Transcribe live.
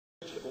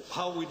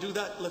how we do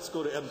that, let's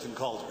go to Edmonton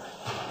Calder.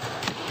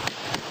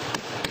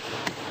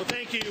 Well,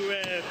 thank you,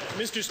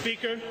 Mr.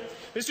 Speaker.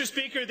 Mr.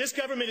 Speaker, this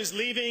government is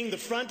leaving the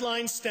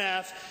frontline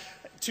staff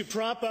to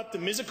prop up the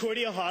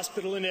Misericordia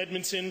Hospital in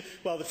Edmonton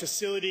while the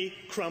facility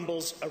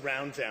crumbles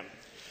around them.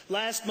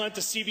 Last month,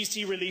 the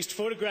CBC released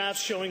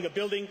photographs showing a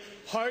building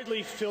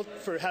hardly fit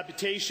for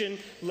habitation,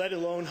 let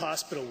alone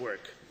hospital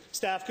work.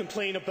 Staff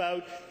complain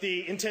about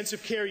the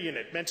intensive care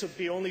unit, meant to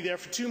be only there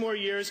for 2 more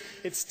years.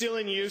 It's still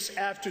in use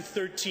after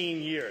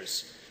 13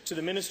 years. To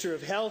the Minister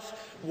of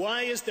Health,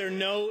 why is there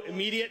no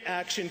immediate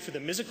action for the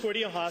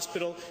Misericordia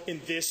Hospital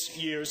in this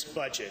year's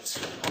budget?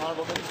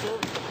 Honourable Minister.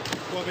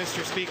 Well,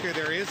 Mr. Speaker,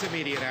 there is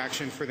immediate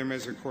action for the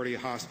Misericordia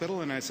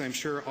Hospital, and as I'm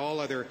sure all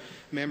other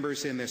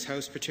members in this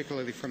House,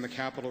 particularly from the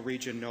Capital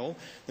Region, know,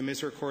 the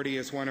Misericordia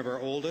is one of our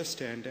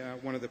oldest and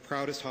one of the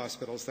proudest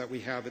hospitals that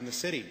we have in the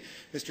city.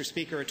 Mr.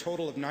 Speaker, a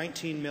total of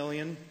 $19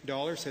 million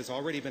has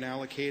already been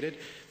allocated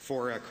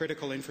for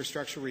critical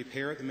infrastructure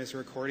repair at the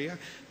Misericordia.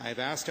 I've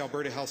asked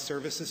Alberta Health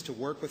Services to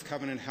work with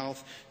Gov't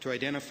Health to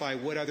identify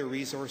what other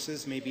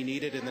resources may be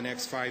needed in the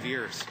next 5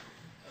 years.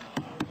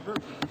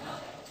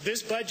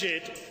 This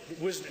budget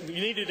was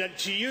needed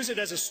to use it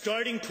as a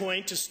starting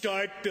point to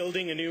start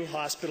building a new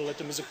hospital at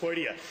the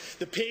Misericordia.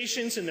 The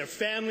patients and their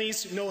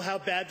families know how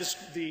bad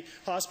the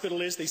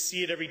hospital is. They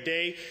see it every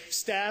day.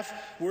 Staff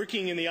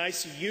working in the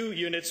ICU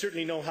unit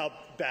certainly know how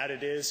bad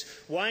it is.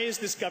 Why is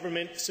this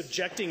government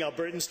subjecting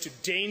Albertans to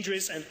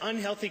dangerous and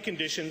unhealthy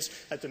conditions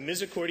at the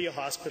Misericordia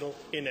Hospital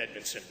in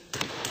Edmonton?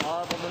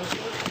 Well,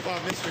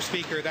 Mr.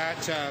 Speaker,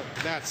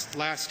 that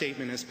last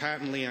statement is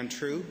patently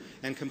untrue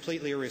and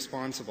completely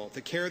irresponsible.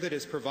 The care that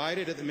is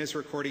provided at the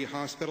Misericordia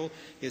Hospital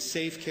is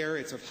safe care.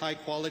 It's of high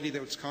quality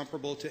that's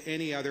comparable to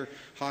any other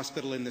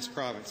hospital in this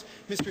province.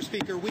 Mr.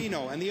 Speaker, we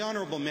know, and the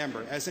honourable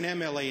member, as an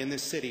MLA in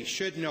this city,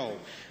 should know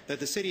that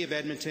the City of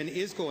Edmonton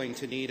is going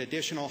to need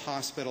additional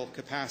hospital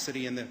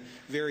capacity in the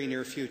very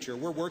near future.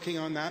 We're working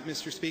on that,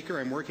 Mr. Speaker.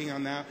 I'm working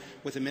on that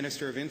with the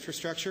Minister of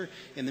Infrastructure.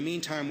 In the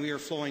meantime, we are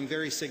flowing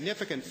very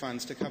significant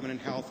funds to Gov't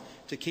Health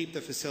to keep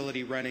the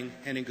facility running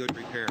and in good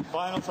repair.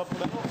 Final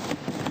supplemental.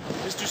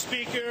 Mr.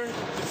 Speaker,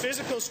 the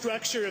physical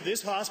structure of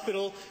this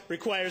hospital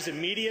requires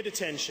immediate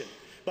attention.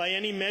 By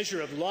any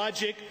measure of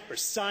logic or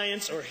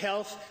science or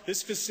health,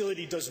 this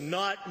facility does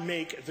not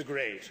make the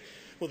grade.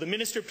 Will the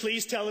Minister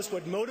please tell us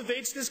what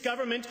motivates this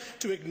government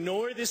to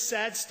ignore this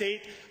sad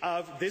state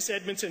of this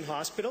Edmonton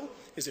hospital?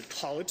 Is it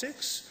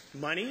politics,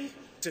 money,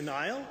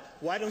 denial?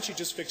 Why don't you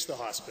just fix the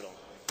hospital?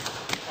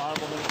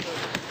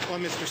 Well,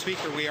 Mr.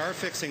 Speaker, we are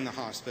fixing the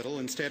hospital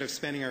instead of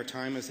spending our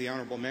time, as the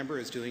honourable member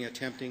is doing,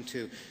 attempting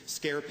to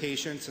scare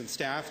patients and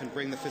staff and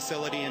bring the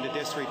facility into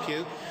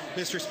disrepute.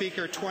 Mr.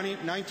 Speaker,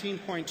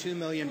 $19.2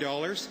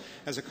 million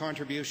as a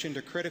contribution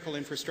to critical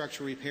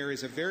infrastructure repair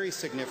is a very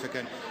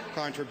significant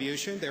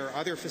contribution. There are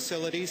other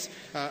facilities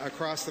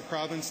across the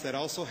province that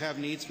also have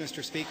needs,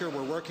 Mr. Speaker.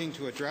 We're working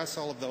to address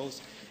all of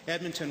those.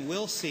 Edmonton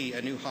will see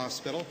a new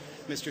hospital,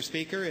 Mr.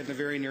 Speaker, in the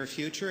very near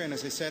future, and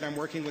as I said, I'm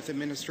working with the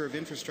Minister of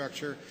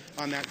Infrastructure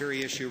on that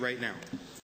very issue right now.